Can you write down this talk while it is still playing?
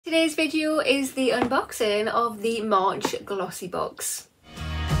Today's video is the unboxing of the March GlossyBox.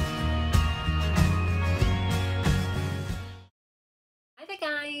 Hi there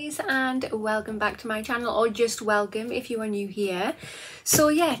guys, and welcome back to my channel, or just welcome if you are new here. So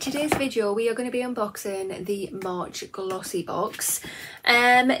yeah, today's video we are going to be unboxing the March GlossyBox.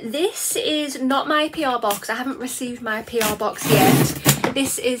 This is not my PR box. I haven't received my PR box yet.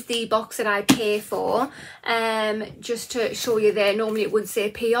 This is the box that I pay for. Just to show you there, normally it would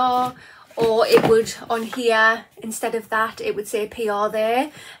say PR, or it would on here, instead of that it would say PR there.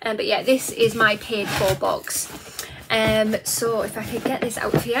 But yeah, this is my paid for box. So if I could get this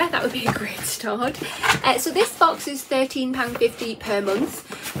out here, that would be a great start. So this box is £13.50 per month.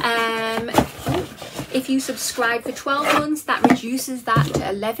 If you subscribe for 12 months, that reduces that to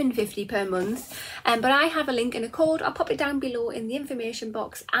 £11.50 per month. But I have a link and a code. I'll pop it down below in the information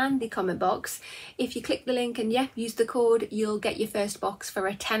box and the comment box. If you click the link and use the code, you'll get your first box for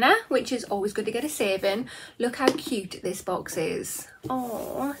a tenner, which is always good to get a saving. Look how cute this box is.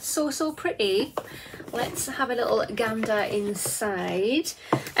 Oh, so pretty. Let's have a little gander inside.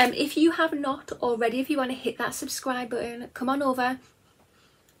 If you have not already, if you want to hit that subscribe button, come on over.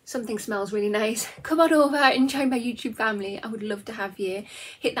 Something smells really nice. Come on over and join my YouTube family. I would love to have you.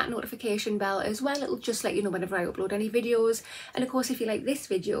 Hit that notification bell as well. It'll just let you know whenever I upload any videos. And of course, if you like this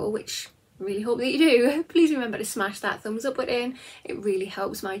video, which I really hope that you do, please remember to smash that thumbs up button. It really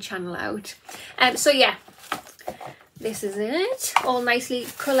helps my channel out. So yeah, this is it. All nicely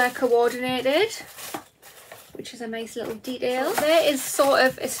colour coordinated, which is a nice little detail. There is sort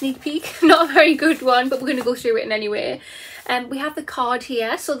of a sneak peek, not a very good one, but we're going to go through it in anyway. We have the card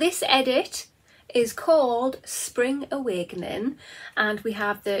here. So this edit is called Spring Awakening, and we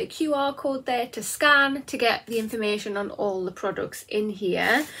have the QR code there to scan to get the information on all the products in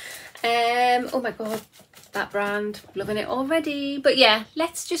here. Oh my god, that brand, loving it already. But yeah,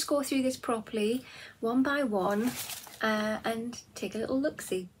 let's just go through this properly one by one and take a little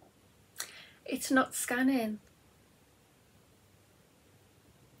look-see. It's not scanning.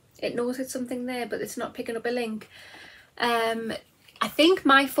 It knows it's something there, but it's not picking up a link. I think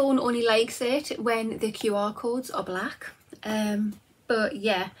my phone only likes it when the QR codes are black. But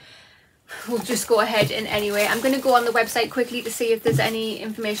yeah, we'll just go ahead and anyway, I'm going to go on the website quickly to see if there's any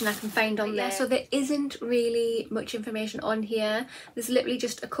information I can find on there. So there isn't really much information on here. There's literally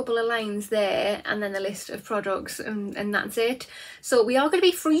just a couple of lines there and then the list of products, and that's it. So we are going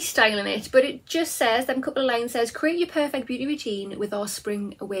to be freestyling it, but it just says, then a couple of lines says, create your perfect beauty routine with our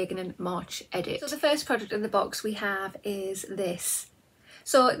Spring Awakening March edit. So the first product in the box we have is this.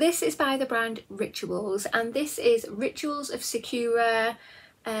 So this is by the brand Rituals, and this is Rituals of Sakura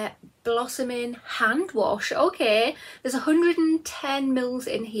Blossoming Hand Wash. Okay, there's 110 mils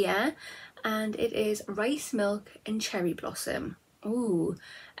in here, and it is rice milk and cherry blossom. Ooh,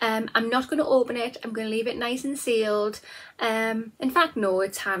 I'm not going to open it. I'm going to leave it nice and sealed. In fact, no,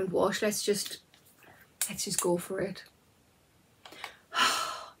 it's hand wash. Let's just go for it.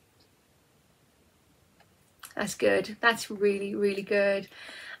 That's good. That's really good.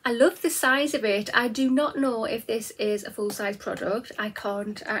 I love the size of it. I do not know if this is a full-size product. I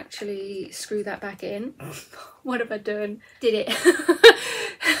can't actually screw that back in. What have I done? Did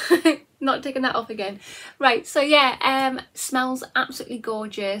it. Not taking that off again. Right, so yeah, smells absolutely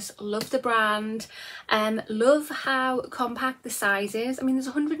gorgeous. Love the brand. Love how compact the size is. I mean, there's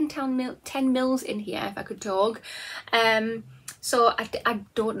 110 mils in here, if I could talk. So I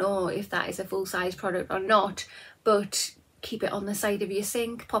don't know if that is a full-size product or not, but keep it on the side of your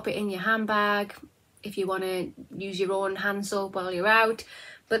sink, pop it in your handbag if you want to use your own hand soap while you're out.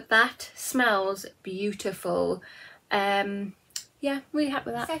 But that smells beautiful. Yeah, really happy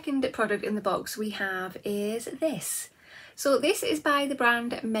with that. Second product in the box we have is this. So this is by the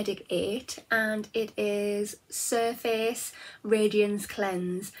brand Medic 8, and it is Surface Radiance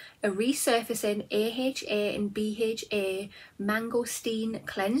Cleanse, a resurfacing AHA and BHA mangosteen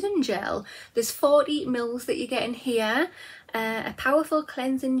cleansing gel. There's 40 mils that you get in here. A powerful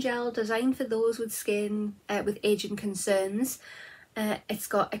cleansing gel designed for those with skin with aging concerns. It's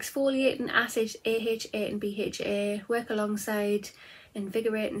got exfoliating acids AHA and BHA, work alongside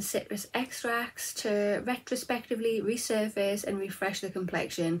invigorating citrus extracts to retrospectively resurface and refresh the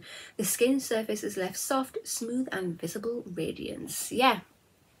complexion. The skin surface is left soft, smooth and visible radiance. Yeah,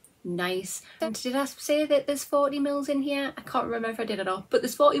 nice. And did I say that there's 40 mils in here? I can't remember if I did or not, but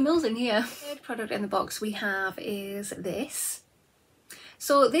there's 40 mils in here. Third product in the box we have is this.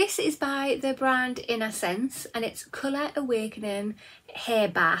 So this is by the brand Innersence, and it's Colour Awakening Hair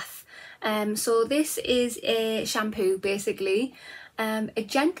Bath. So this is a shampoo basically, A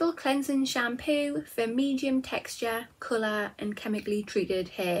gentle cleansing shampoo for medium texture, colour and chemically treated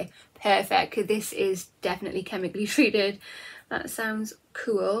hair. Perfect, because this is definitely chemically treated. That sounds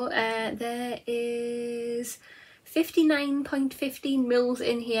cool. There is 59.15 mils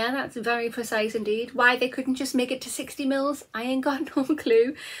in here. That's very precise indeed. Why they couldn't just make it to 60 mils, I ain't got no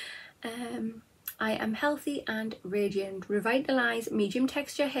clue. I am healthy and radiant. Revitalise medium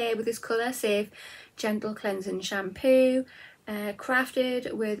texture hair with this colour safe gentle cleansing shampoo.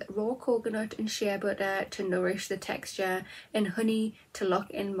 Crafted with raw coconut and shea butter to nourish the texture, and honey to lock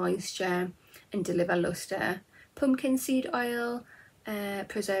in moisture and deliver lustre. Pumpkin seed oil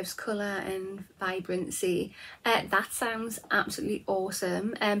preserves colour and vibrancy. That sounds absolutely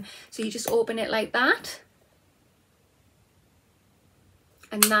awesome. So you just open it like that,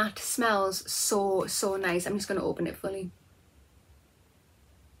 and that smells so nice. I'm just going to open it fully.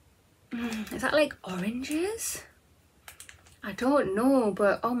 Is that like oranges? I don't know,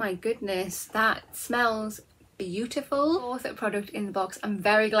 but oh my goodness, that smells beautiful. Fourth product in the box I'm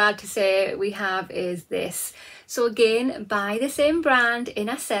very glad to say we have is this. So again, by the same brand,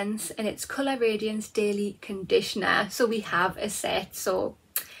 Innersence, and it's Colour Radiance Daily Conditioner. So we have a set, so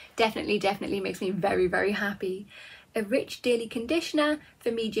definitely makes me very happy. A rich daily conditioner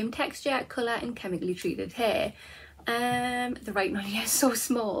for medium texture, colour and chemically treated hair. The writing on here is so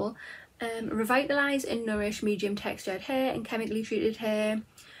small. Revitalise and nourish medium textured hair and chemically treated hair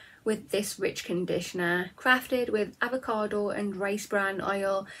with this rich conditioner, crafted with avocado and rice bran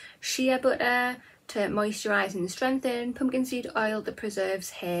oil, shea butter to moisturise and strengthen, pumpkin seed oil that preserves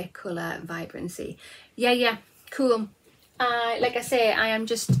hair colour vibrancy. Yeah, cool. Like I say, I am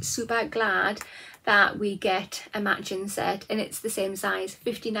just super glad that we get a matching set, and it's the same size,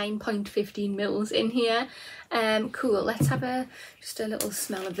 59.15 mils in here. Cool. Let's have just a little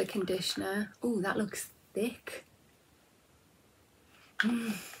smell of the conditioner. Oh, that looks thick.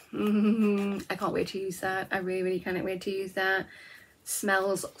 I can't wait to use that. I really can't wait to use that.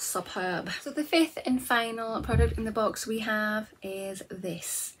 Smells superb. So the fifth and final product in the box we have is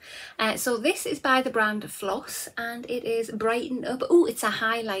this. So this is by the brand Floss, and it is Brighten Up. Oh, it's a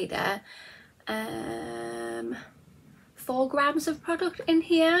highlighter. 4 grams of product in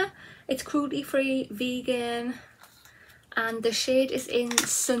here. It's cruelty free, vegan, and the shade is in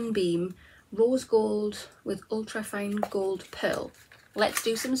Sunbeam Rose Gold with ultra fine gold pearl. Let's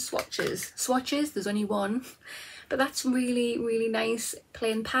do some swatches. There's only one, but that's really nice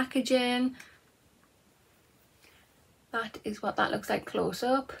plain packaging. That is what that looks like close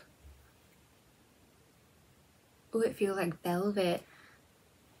up. Oh, it feels like velvet.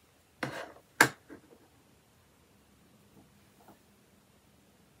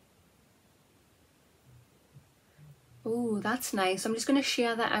 Oh, that's nice. I'm just going to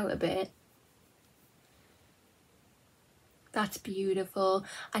share that out a bit. That's beautiful.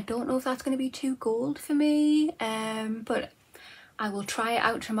 I don't know if that's going to be too gold for me, but I will try it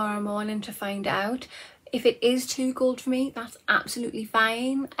out tomorrow morning to find out. If it is too gold for me, that's absolutely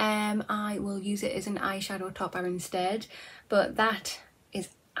fine. I will use it as an eyeshadow topper instead, but that is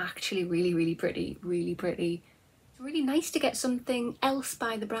actually really pretty, really nice to get something else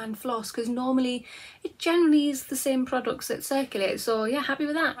by the brand Floss, because normally it generally is the same products that circulate. So yeah, happy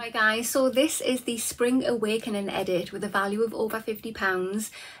with that. Right guys, so this is the Spring Awakening edit with a value of over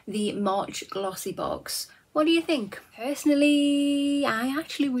 £50, the March GlossyBox. What do you think? Personally, I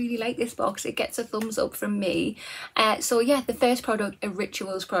actually really like this box. It gets a thumbs up from me. So yeah, the first product, a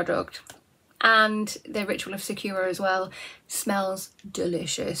Rituals product, and the Ritual of Sakura as well, smells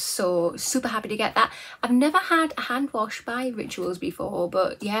delicious. So super happy to get that. I've never had a hand wash by Rituals before,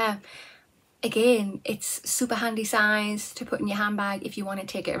 but yeah, again, it's super handy size to put in your handbag if you want to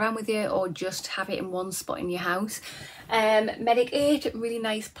take it around with you, or just have it in one spot in your house. Medic 8, really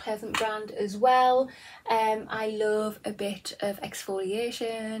nice pleasant brand as well. I love a bit of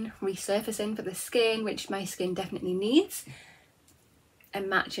exfoliation, resurfacing for the skin, which my skin definitely needs. A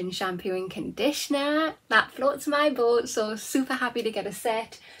matching shampoo and conditioner that floats my boat, so super happy to get a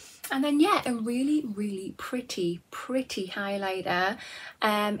set. And then yeah, a really pretty highlighter.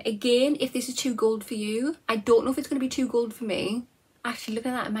 Again, if this is too gold for you, I don't know if it's going to be too gold for me. Actually, look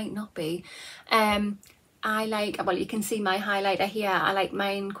at that, it might not be. I like, well, you can see my highlighter here. I like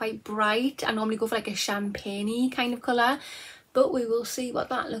mine quite bright. I normally go for like a champagne-y kind of colour, but we will see what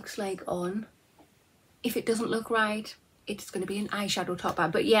that looks like on. If it doesn't look right, it's going to be an eyeshadow topper.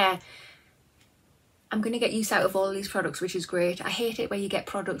 But yeah, I'm going to get use out of all these products, which is great. I hate it where you get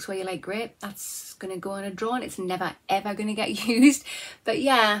products where you're like, great, that's going to go in a drawer and it's never ever going to get used. But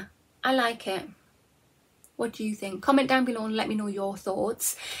yeah, I like it. What do you think? Comment down below and let me know your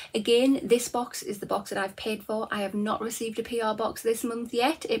thoughts. Again, this box is the box that I've paid for. I have not received a PR box this month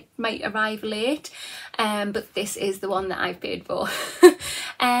yet. It might arrive late, but this is the one that I've paid for.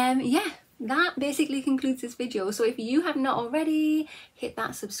 Yeah, that basically concludes this video. So if you have not already, hit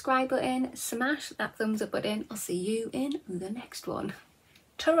that subscribe button, smash that thumbs up button. I'll see you in the next one.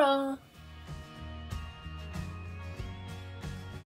 Ta-ra!